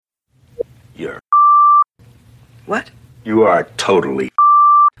You're What? You are totally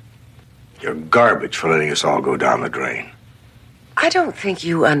You're garbage for letting us all go down the drain. I don't think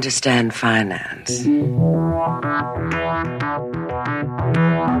you understand finance.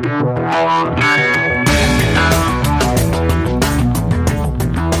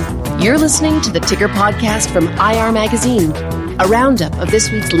 You're listening to the Ticker Podcast from IR Magazine, a roundup of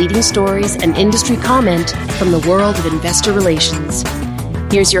this week's leading stories and industry comment from the world of investor relations.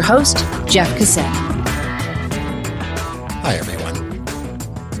 Here's your host, Jeff Cassett. Hi, everyone.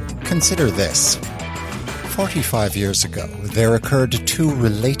 Consider this. 45 years ago, there occurred two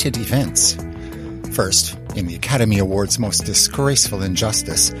related events. First, in the Academy Awards' most disgraceful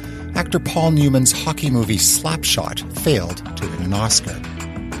injustice, actor Paul Newman's hockey movie Slapshot failed to win an Oscar.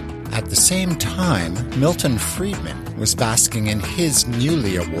 At the same time, Milton Friedman was basking in his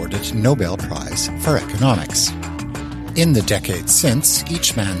newly awarded Nobel Prize for Economics. In the decades since,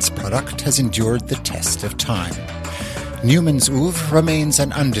 each man's product has endured the test of time. Newman's oeuvre remains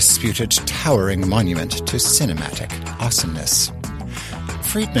an undisputed, towering monument to cinematic awesomeness.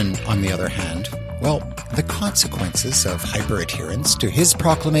 Friedman, on the other hand, well, the consequences of hyper-adherence to his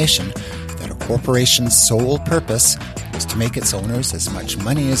proclamation that a corporation's sole purpose was to make its owners as much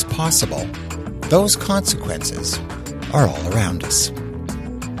money as possible, those consequences are all around us.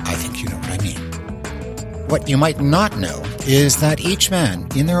 I think you know what I mean. What you might not know is that each man,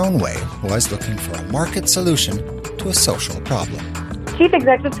 in their own way, was looking for a market solution to a social problem. Chief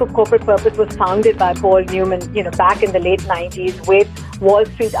Executives for Corporate Purpose was founded by Paul Newman, back in the late 90s with Wall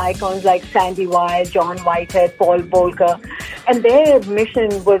Street icons like Sandy Weill, John Whitehead, Paul Volcker. And their mission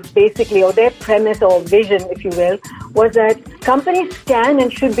was basically, or their premise or vision, if you will, was that companies can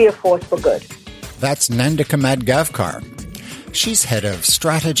and should be a force for good. That's Nandika Madgavkar. She's head of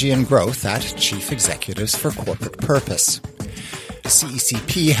strategy and growth at Chief Executives for Corporate Purpose.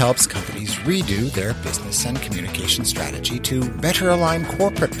 CECP helps companies redo their business and communication strategy to better align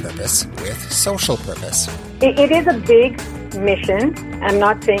corporate purpose with social purpose. It is a big mission. I'm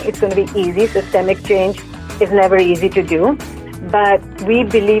not saying it's going to be easy. Systemic change is never easy to do. But we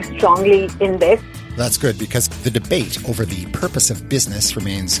believe strongly in this. That's good, because the debate over the purpose of business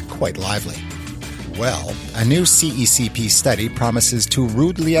remains quite lively. Well, a new CECP study promises to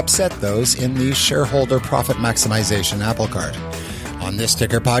rudely upset those in the shareholder profit maximization apple cart. On this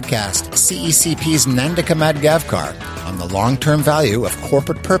Ticker Podcast, CECP's Nandika Madgavkar on the long-term value of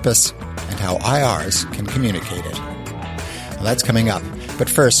corporate purpose and how IRs can communicate it. Well, that's coming up. But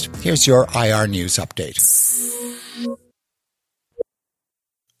first, here's your IR News Update.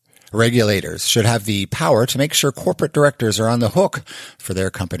 Regulators should have the power to make sure corporate directors are on the hook for their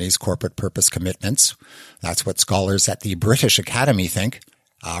company's corporate purpose commitments. That's what scholars at the British Academy think.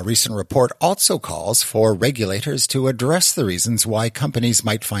 A recent report also calls for regulators to address the reasons why companies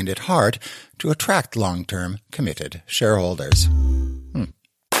might find it hard to attract long-term committed shareholders.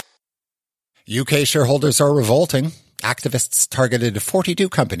 UK shareholders are revolting. Activists targeted 42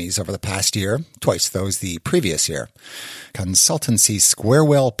 companies over the past year, twice those the previous year. Consultancy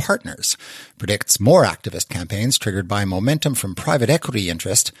Squarewell Partners predicts more activist campaigns triggered by momentum from private equity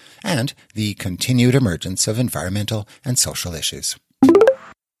interest and the continued emergence of environmental and social issues.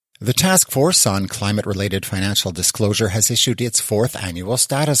 The Task Force on Climate-Related Financial Disclosure has issued its fourth annual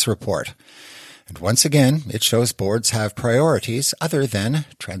status report. And once again, it shows boards have priorities other than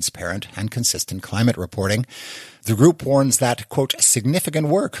transparent and consistent climate reporting. The group warns that, quote, significant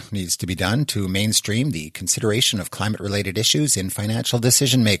work needs to be done to mainstream the consideration of climate-related issues in financial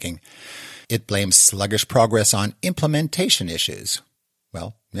decision-making. It blames sluggish progress on implementation issues.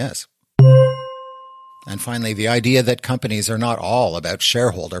 Well, yes. And finally, the idea that companies are not all about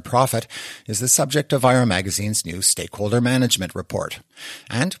shareholder profit is the subject of IR Magazine's new Stakeholder Management Report.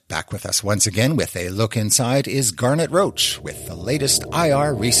 And back with us once again with a look inside is Garnet Roach with the latest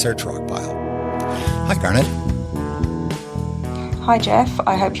IR Research Rockpile. Hi, Garnet. Hi, Jeff.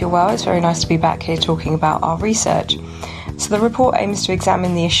 I hope you're well. It's very nice to be back here talking about our research. So the report aims to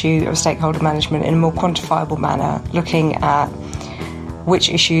examine the issue of stakeholder management in a more quantifiable manner, looking at which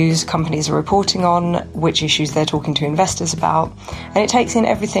issues companies are reporting on, which issues they're talking to investors about, and it takes in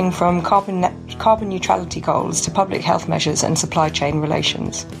everything from carbon neutrality goals to public health measures and supply chain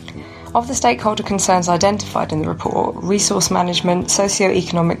relations. Of the stakeholder concerns identified in the report, resource management,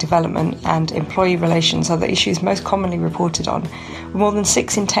 socio-economic development and employee relations are the issues most commonly reported on, with more than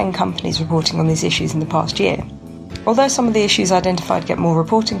 6 in 10 companies reporting on these issues in the past year. Although some of the issues identified get more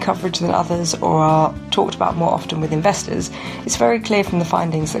reporting coverage than others or are talked about more often with investors, it's very clear from the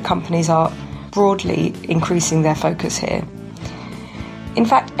findings that companies are broadly increasing their focus here. In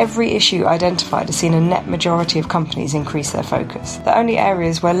fact, every issue identified has seen a net majority of companies increase their focus. The only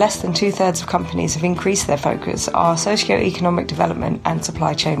areas where less than 2/3 of companies have increased their focus are socio-economic development and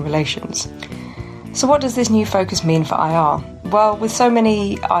supply chain relations. So what does this new focus mean for IR? Well, with so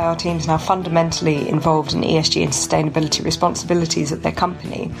many IR teams now fundamentally involved in ESG and sustainability responsibilities at their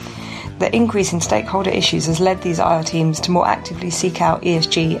company, the increase in stakeholder issues has led these IR teams to more actively seek out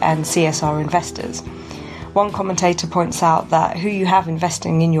ESG and CSR investors. One commentator points out that who you have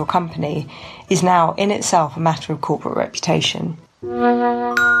investing in your company is now in itself a matter of corporate reputation.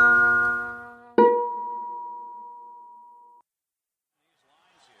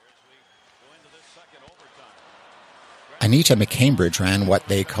 Anita McCambridge ran what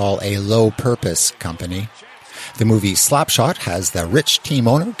they call a low-purpose company. The movie Slapshot has the rich team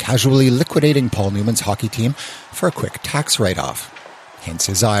owner casually liquidating Paul Newman's hockey team for a quick tax write-off. Hence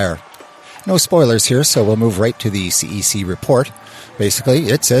his ire. No spoilers here, so we'll move right to the CEC report. Basically,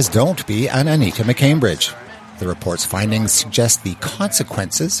 it says don't be an Anita McCambridge. The report's findings suggest the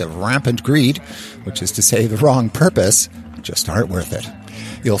consequences of rampant greed, which is to say the wrong purpose, just aren't worth it.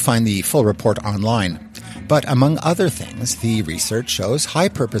 You'll find the full report online. But among other things, the research shows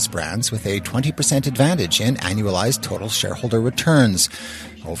high-purpose brands with a 20% advantage in annualized total shareholder returns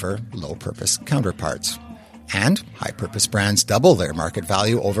over low-purpose counterparts. And high-purpose brands double their market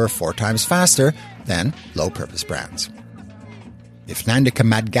value over 4 times faster than low-purpose brands. If Nandika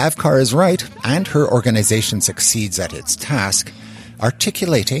Madgavkar is right, and her organization succeeds at its task,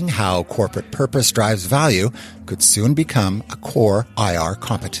 articulating how corporate purpose drives value could soon become a core IR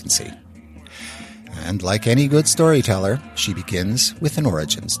competency. And like any good storyteller, she begins with an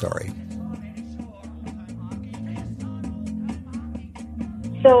origin story.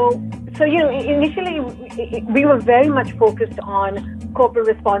 So initially we were very much focused on corporate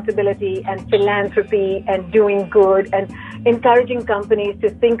responsibility and philanthropy and doing good and encouraging companies to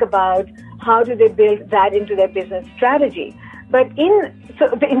think about how do they build that into their business strategy. But so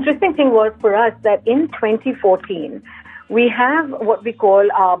the interesting thing was for us that in 2014, we have what we call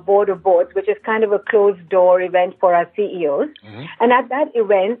our Board of Boards, which is kind of a closed-door event for our CEOs. Mm-hmm. And at that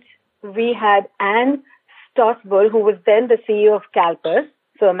event, we had Anne Stossbull, who was then the CEO of CalPERS,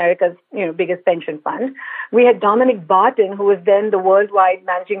 so America's biggest pension fund. We had Dominic Barton, who was then the worldwide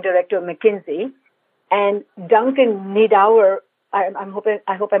managing director of McKinsey, and Duncan Niedauer, I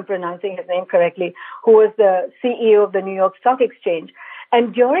hope I'm pronouncing his name correctly, who was the CEO of the New York Stock Exchange.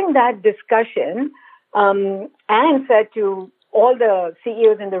 And during that discussion, Anne said to all the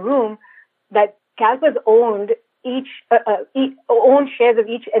CEOs in the room that CalPERS owned shares of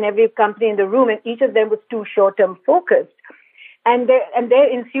each and every company in the room, and each of them was too short-term focused. And there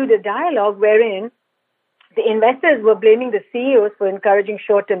ensued a dialogue wherein the investors were blaming the CEOs for encouraging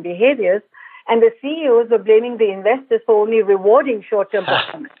short-term behaviors, and the CEOs were blaming the investors for only rewarding short-term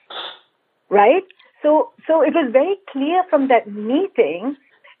performance. Right? So it was very clear from that meeting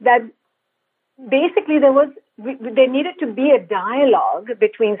that basically there needed to be a dialogue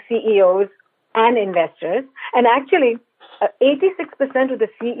between CEOs and investors. And actually, 86% of the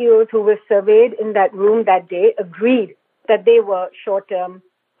CEOs who were surveyed in that room that day agreed that they were short-term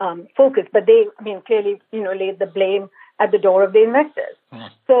focused, but they, clearly, laid the blame at the door of the investors. Mm.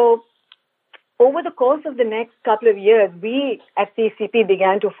 So over the course of the next couple of years, we at CCP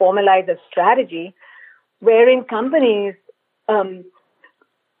began to formalize a strategy wherein companies where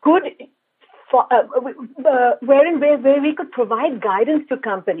we could provide guidance to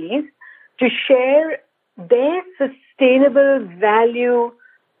companies to share their sustainable value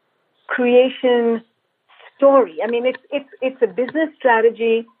creation story. It's a business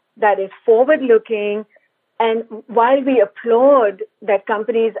strategy that is forward-looking, and while we applaud that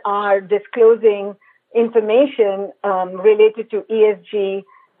companies are disclosing information related to ESG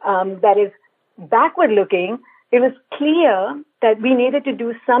that is backward-looking, it was clear that we needed to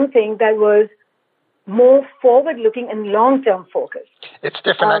do something that was more forward-looking and long-term focused. It's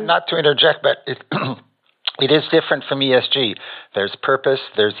different, not to interject, but it is different from ESG. There's purpose,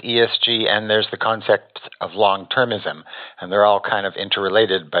 there's ESG, and there's the concept of long-termism, and they're all kind of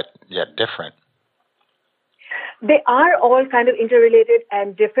interrelated, but yet different. They are all kind of interrelated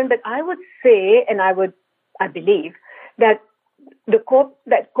and different, but I would say, and I believe, that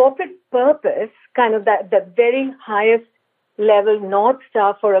that corporate purpose, kind of that the very highest level North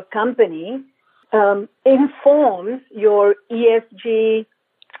Star for a company, informs your ESG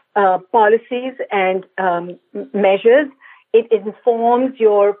policies and measures. It informs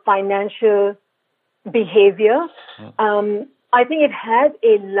your financial behavior. I think it has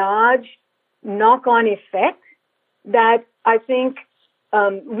a large knock-on effect that I think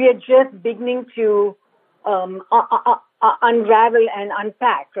we are just beginning to unravel and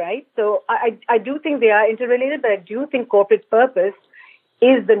unpack, right? So I do think they are interrelated, but I do think corporate purpose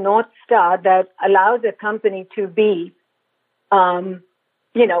is the North Star that allows a company to be, to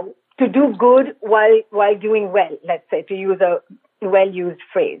do good while doing well, let's say, to use a well-used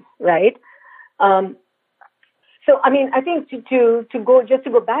phrase, right? So, I mean, I think to go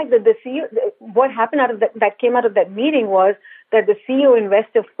back, that the CEO, what happened that came out of that meeting was that the CEO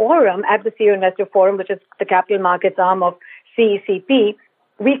Investor Forum, at the CEO Investor Forum, which is the capital markets arm of CECP,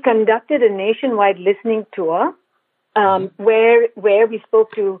 we conducted a nationwide listening tour where we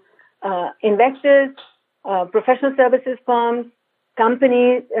spoke to investors, professional services firms,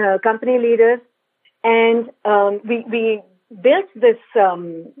 company leaders, and we built this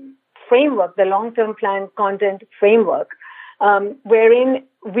framework, the long-term plan content framework, wherein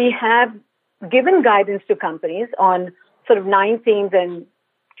we have given guidance to companies on sort of 9 themes and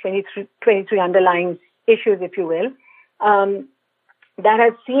 23 underlying issues, if you will, that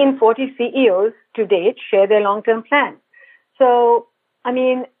has seen 40 CEOs to date share their long-term plan. So, I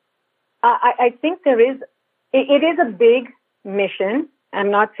mean, I think it is a big mission. I'm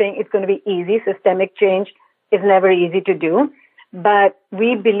not saying it's going to be easy. Systemic change is never easy to do. But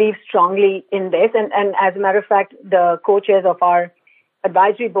we believe strongly in this. And as a matter of fact, the co-chairs of our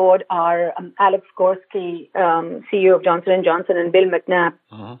advisory board are Alex Gorski, CEO of Johnson & Johnson, and Bill McNabb,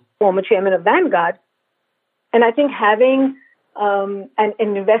 former chairman of Vanguard. And I think having an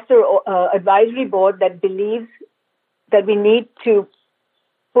investor advisory board that believes that we need to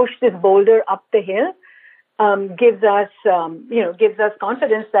push this boulder up the hill gives us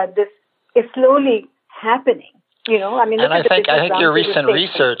confidence that this is slowly happening. I mean, and I think your recent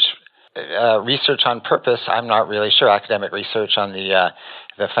research on purpose, I'm not really sure, academic research on the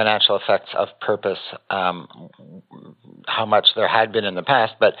financial effects of purpose, how much there had been in the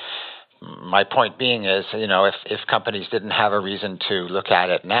past. But my point being is, if companies didn't have a reason to look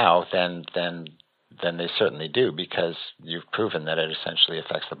at it now, then they certainly do, because you've proven that it essentially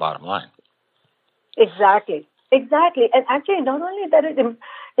affects the bottom line. Exactly. And actually, not only that it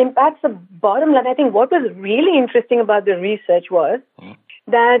impacts the bottom line, I think what was really interesting about the research was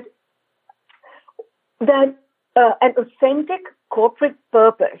that an authentic corporate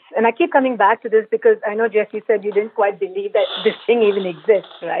purpose, and I keep coming back to this because I know, Jeff, you said you didn't quite believe that this thing even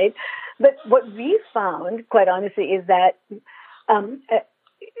exists, right? But what we found, quite honestly, is that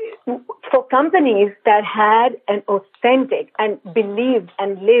for companies that had an authentic and believed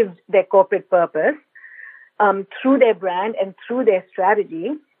and lived their corporate purpose, through their brand and through their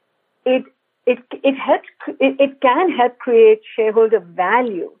strategy, it can help create shareholder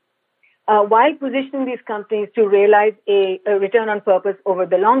value while positioning these companies to realize a return on purpose over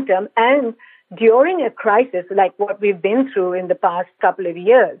the long term. And during a crisis like what we've been through in the past couple of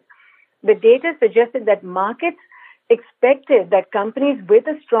years, the data suggested that markets expected that companies with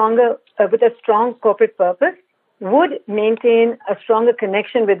a strong corporate purpose would maintain a stronger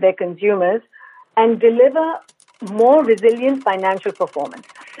connection with their consumers and deliver more resilient financial performance.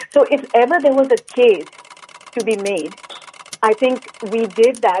 So if ever there was a case to be made, I think we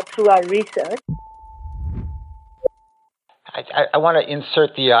did that through our research. I want to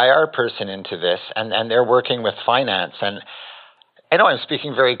insert the IR person into this, and they're working with finance. And I know I'm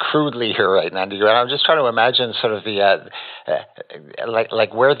speaking very crudely here right now, and I'm just trying to imagine sort of the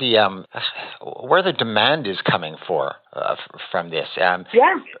where the demand is coming from this.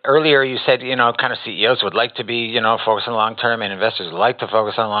 Earlier you said kind of CEOs would like to be focused on long term, and investors would like to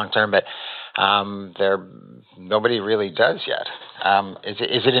focus on long term, but nobody really does yet.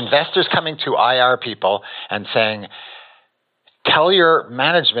 Is it investors coming to IR people and saying, tell your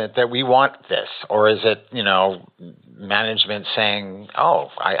management that we want this? Or is it, management saying,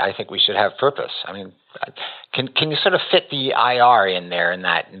 I think we should have purpose? I mean, can you sort of fit the IR in there, in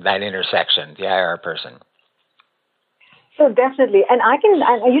that intersection, the IR person? So definitely. And I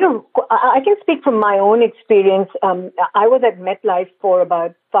can speak from my own experience. I was at MetLife for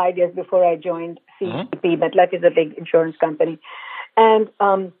about 5 years before I joined CCP. MetLife is a big insurance company. And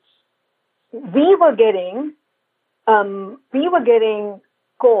we were getting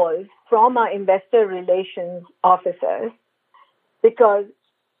calls from our investor relations officers because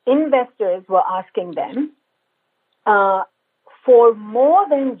investors were asking them for more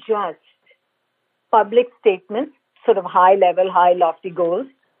than just public statements, sort of high level, high lofty goals,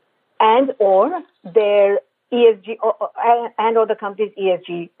 and or their ESG and or the company's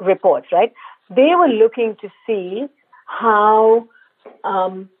ESG reports, right? They were looking to see how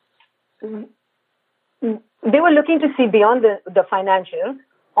they were looking to see beyond the financial,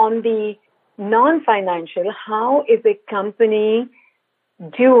 on the non-financial, how is a company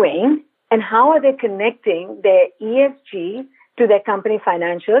doing and how are they connecting their ESG to their company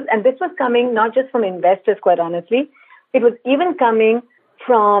financials. And this was coming not just from investors, quite honestly. It was even coming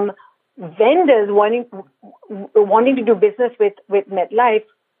from vendors wanting to do business with MetLife,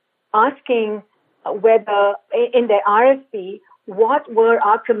 asking whether in their RFP, what were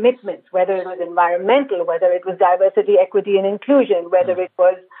our commitments, whether it was environmental, whether it was diversity, equity, and inclusion, whether it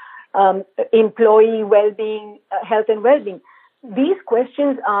was employee well-being, health and well-being. These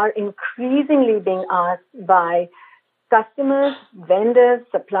questions are increasingly being asked by customers, vendors,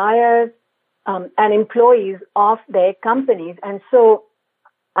 suppliers, and employees of their companies. And so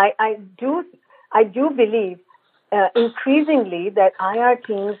I do believe increasingly that IR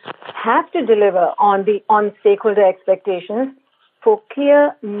teams have to deliver on stakeholder expectations for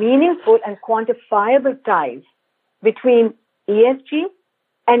clear, meaningful, and quantifiable ties between ESG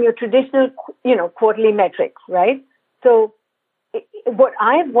and your traditional, quarterly metrics, right? So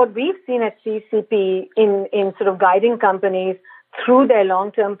what we've seen at CCP in sort of guiding companies through their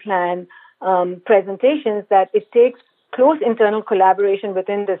long-term plan presentations, that it takes close internal collaboration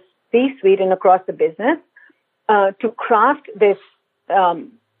within the C-suite and across the business to craft this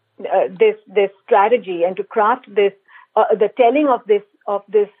strategy and to craft this the telling of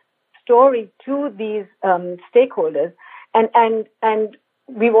this story to these stakeholders. And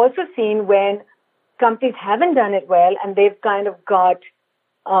we've also seen when companies haven't done it well and they've kind of got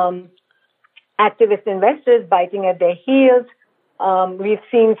activist investors biting at their heels. We've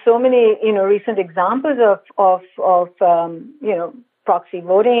seen so many, recent examples of proxy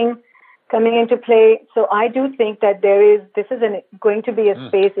voting coming into play. So I do think that this is going to be a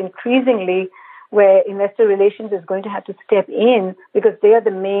space increasingly where investor relations is going to have to step in, because they are the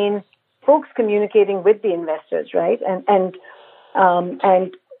main folks communicating with the investors, right? And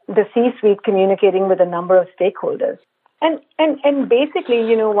the C-suite communicating with a number of stakeholders. And basically,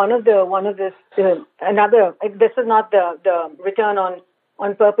 this is not the return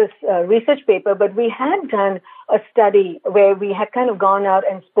on purpose research paper, but we had done a study where we had kind of gone out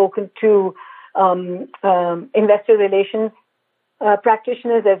and spoken to investor relations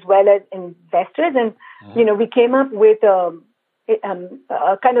practitioners as well as investors, and we came up with a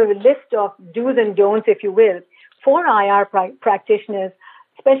kind of a list of do's and don'ts, if you will, for IR practitioners,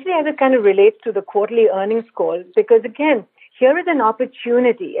 especially as it kind of relates to the quarterly earnings calls, because again, here is an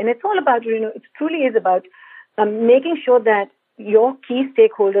opportunity, and it's all about, it truly is about making sure that your key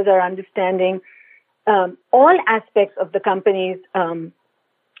stakeholders are understanding all aspects of the company's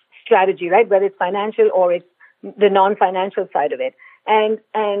strategy, right? Whether it's financial or it's the non-financial side of it. And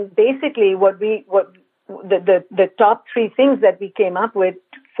basically the top three things that we came up with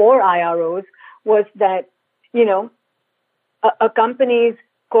for IROs was that, a company's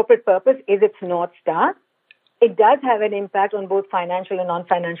corporate purpose is its North Star. It does have an impact on both financial and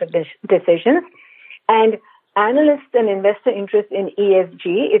non-financial decisions. And analyst and investor interest in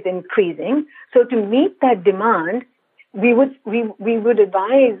ESG is increasing. So to meet that demand, we would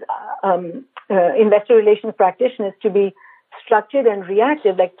advise investor relations practitioners to be structured and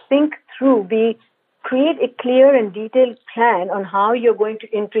reactive, like think through, create a clear and detailed plan on how you're going to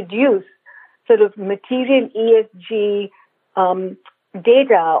introduce sort of material ESG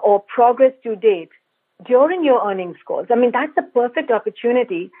data or progress to date during your earnings calls. I mean, that's a perfect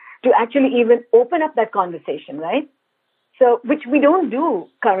opportunity to actually even open up that conversation, right? So, which we don't do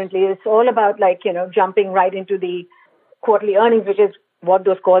currently. It's all about jumping right into the quarterly earnings, which is what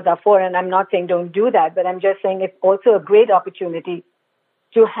those calls are for. And I'm not saying don't do that, but I'm just saying it's also a great opportunity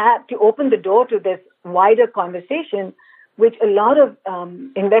to open the door to this wider conversation, which a lot of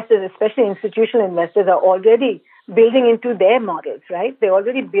investors, especially institutional investors, are already building into their models, right? They're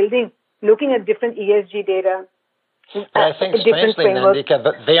already looking at different ESG data. I think strangely,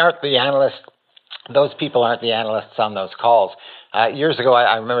 Nandika, they aren't the analysts. Those people aren't the analysts on those calls. Years ago,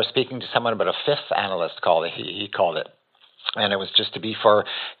 I remember speaking to someone about a fifth analyst call, he called it. And it was just to be for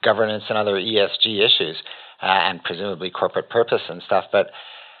governance and other ESG issues and presumably corporate purpose and stuff. But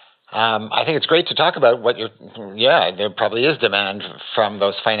I think it's great to talk about there probably is demand from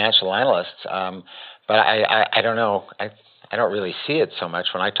those financial analysts. But I don't know. I don't really see it so much.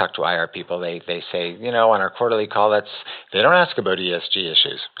 When I talk to IR people, they say, on our quarterly call, they don't ask about ESG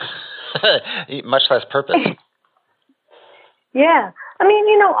issues, much less purpose. Yeah. I mean,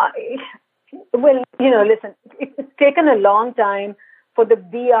 listen, it's taken a long time for the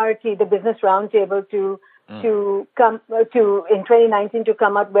BRT, the Business Roundtable, to come in 2019 to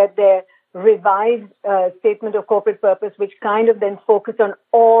come up with their revised statement of corporate purpose, which kind of then focus on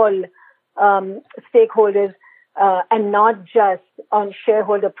all stakeholders and not just on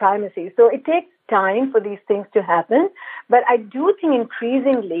shareholder primacy. So it takes time for these things to happen, but I do think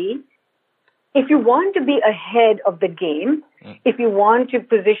increasingly if you want to be ahead of the game, if you want to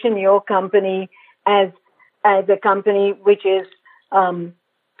position your company as a company which is an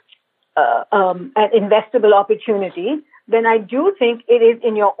investable opportunity, then I do think it is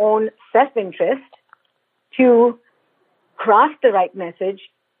in your own self-interest to craft the right message,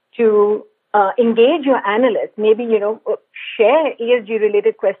 to engage your analysts, maybe, share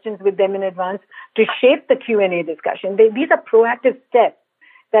ESG-related questions with them in advance to shape the Q&A discussion. These are proactive steps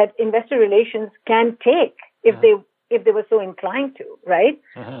that investor relations can take if they were so inclined to, right?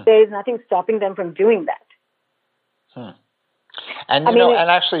 Mm-hmm. There is nothing stopping them from doing that. And and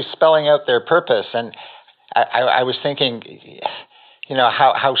actually spelling out their purpose. And I was thinking,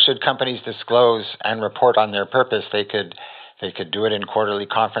 how should companies disclose and report on their purpose? They could do it in quarterly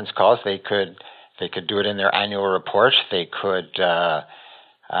conference calls. They could do it in their annual report. They could. There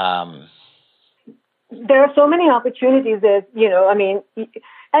are so many opportunities that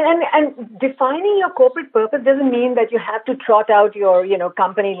and defining your corporate purpose doesn't mean that you have to trot out your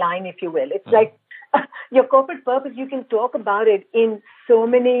company line, if you will. It's like your corporate purpose. You can talk about it in so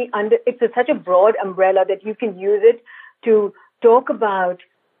many it's such a broad umbrella that you can use it to talk about.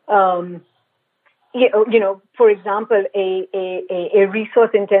 For example, a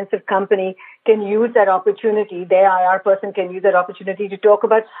resource-intensive company can use that opportunity. Their IR person can use that opportunity to talk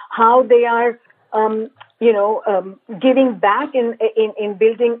about how they are, giving back in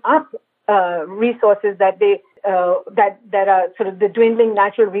building up resources that they that are sort of the dwindling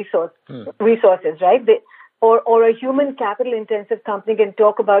natural resources, right? Or a human capital-intensive company can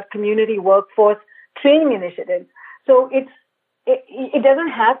talk about community workforce training initiatives. So it doesn't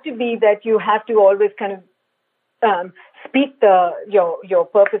have to be that you have to always kind of speak your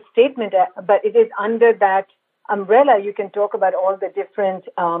purpose statement, but it is under that umbrella you can talk about all the different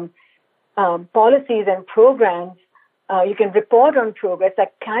policies and programs. You can report on progress.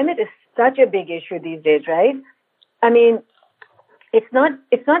 Like climate is such a big issue these days, right? I mean, it's not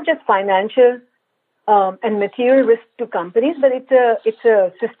just financial and material risk to companies, but it's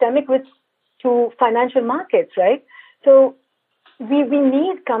a systemic risk to financial markets, right? So we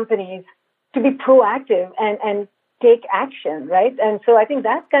need companies to be proactive and take action, right? And so I think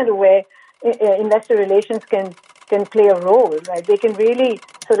that's kind of where investor relations can play a role, right? They can really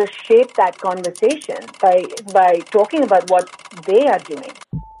sort of shape that conversation by talking about what they are doing.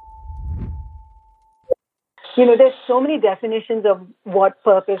 There's so many definitions of what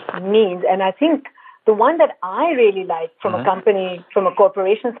purpose means, and I think the one that I really like from a company, from a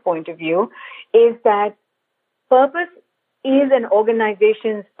corporation's point of view, is that purpose is an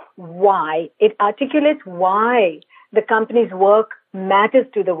organization's why. It articulates why the company's work matters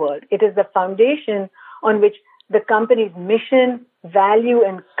to the world. It is the foundation on which the company's mission, value,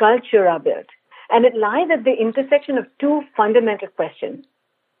 and culture are built. And it lies at the intersection of two fundamental questions.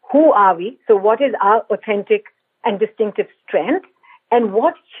 Who are we? So what is our authentic and distinctive strength? And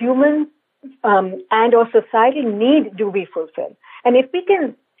what human and or society need do we fulfill? And if we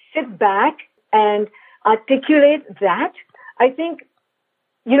can sit back and articulate that, I think,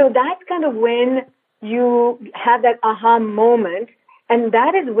 that's kind of when you have that aha moment. And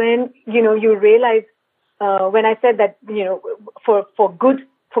that is when, you realize, when I said that, for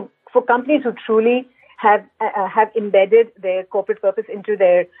companies who truly have embedded their corporate purpose into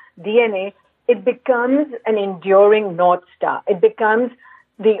their DNA, it becomes an enduring North Star. It becomes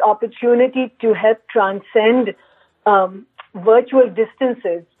the opportunity to help transcend virtual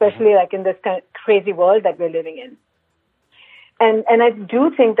distances, especially like in this kind of crazy world that we're living in. And I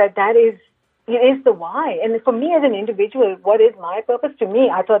do think that is the why. And for me as an individual, what is my purpose? To me,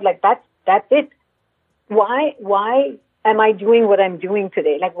 I thought like that's it. Why am I doing what I'm doing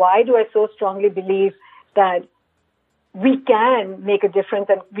today? Like, why do I so strongly believe that we can make a difference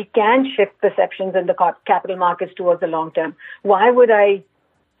and we can shift perceptions in the capital markets towards the long term? Why would I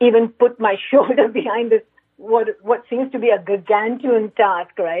even put my shoulder behind this, what seems to be a gargantuan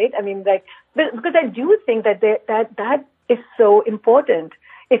task, right? I mean, because I do think that that is so important.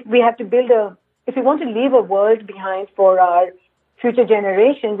 If we have to if we want to leave a world behind for our future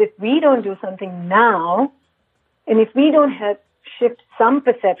generations, if we don't do something now, and if we don't help shift some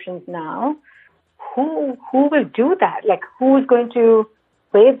perceptions now, who will do that? Like, who's going to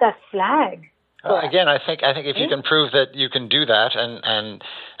wave that flag? Again, I think if you can prove that you can do that and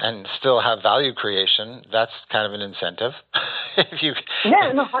still have value creation, that's kind of an incentive.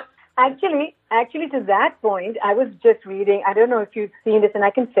 Actually, to that point, I was just reading. I don't know if you've seen this, and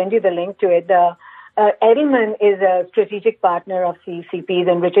I can send you the link to it. Edelman is a strategic partner of CCP's,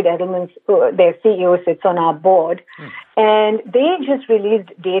 and Richard Edelman, their CEO, sits on our board. And they just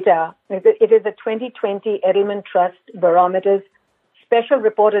released data. It is a 2020 Edelman Trust Barometers special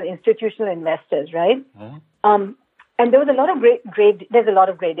report on institutional investors, right? Mm-hmm. And there was a lot of there's a lot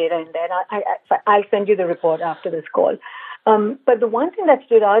of great data in there. I'll send you the report after this call. But the one thing that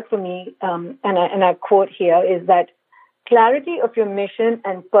stood out for me, and I quote here, is that clarity of your mission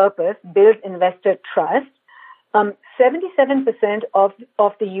and purpose builds investor trust. 77% of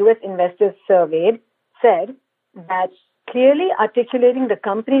the U.S. investors surveyed said that clearly articulating the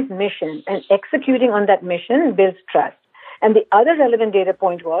company's mission and executing on that mission builds trust. And the other relevant data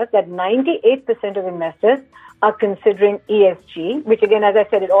point was that 98% of investors are considering ESG, which again, as I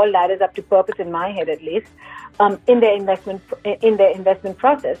said, it all ladders up to purpose in my head at least, in their investment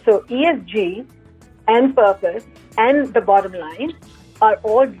process. So ESG and purpose and the bottom line are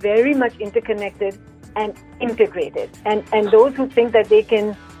all very much interconnected and integrated. And those who think that they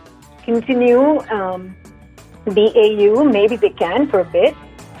can continue BAU, maybe they can for a bit,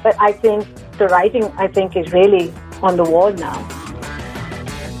 but I think the writing, is really on the wall now.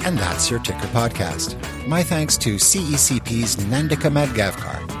 And that's your Ticker Podcast. My thanks to CECP's Nandika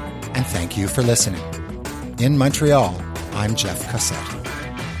Madgavkar, and thank you for listening. In Montreal, I'm Jeff Cossette.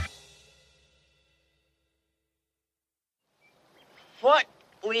 What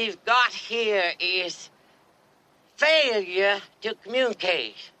we've got here is failure to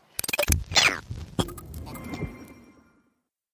communicate.